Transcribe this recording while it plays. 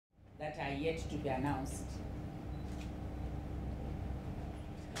that are yet to be announced.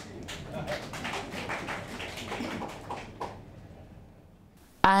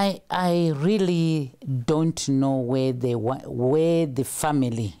 I really don't know where the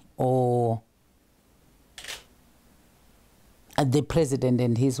family or the president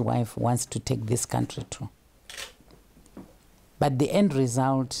and his wife wants to take this country to. But the end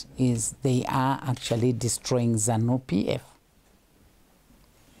result is they are actually destroying ZANU PF.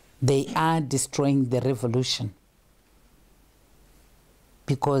 They are destroying the revolution.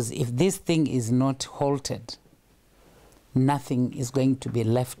 Because if this thing is not halted, nothing is going to be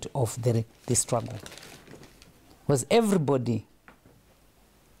left of the struggle. Because everybody,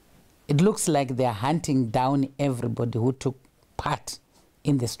 it looks like they're hunting down everybody who took part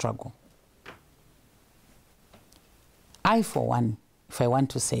in the struggle. I, for one, if I want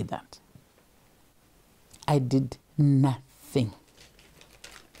to say that, I did nothing.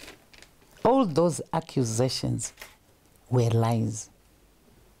 All those accusations were lies.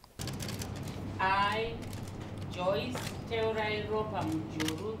 I, Joice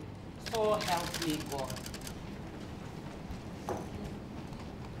Mujuru, so help me God.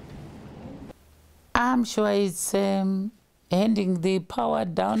 I'm sure it's handing the power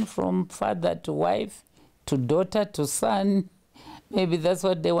down from father to wife, to daughter to son. Maybe that's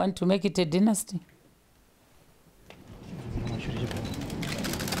what they want, to make it a dynasty.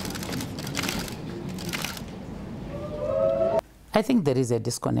 I think there is a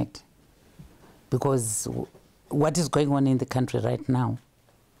disconnect, because what is going on in the country right now,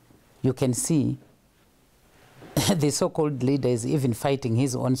 you can see the so-called leader is even fighting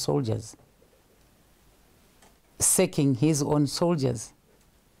his own soldiers, sacking his own soldiers,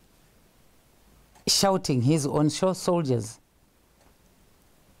 shouting his own soldiers.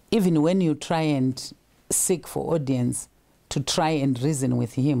 Even when you try and seek for audience to try and reason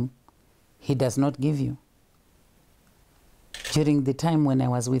with him, he does not give you. During the time when I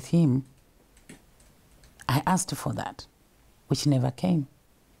was with him, I asked for that, which never came.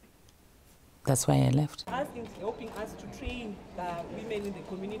 That's why I left. Asking, helping us to train the women in the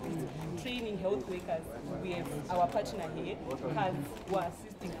community, training health workers. We have our partner here who are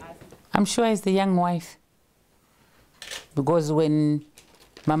assisting us. I'm sure it's the young wife, because when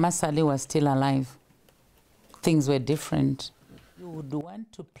Mama Sally was still alive, things were different. You would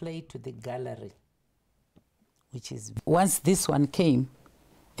want to play to the gallery, which is, once this one came,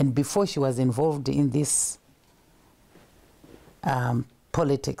 and before she was involved in this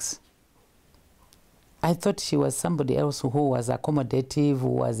politics, I thought she was somebody else who was accommodative, who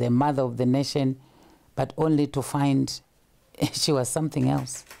was a mother of the nation, but only to find she was something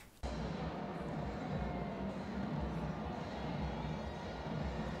else.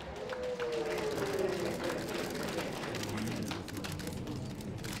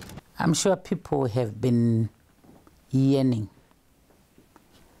 I'm sure people have been yearning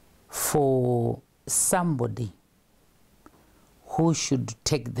for somebody who should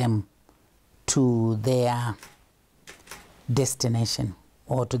take them to their destination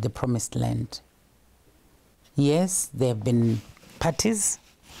or to the promised land. Yes, there have been parties,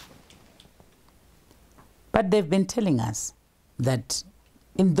 but they've been telling us that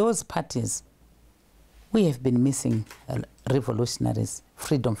in those parties, we have been missing revolutionaries,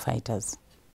 freedom fighters.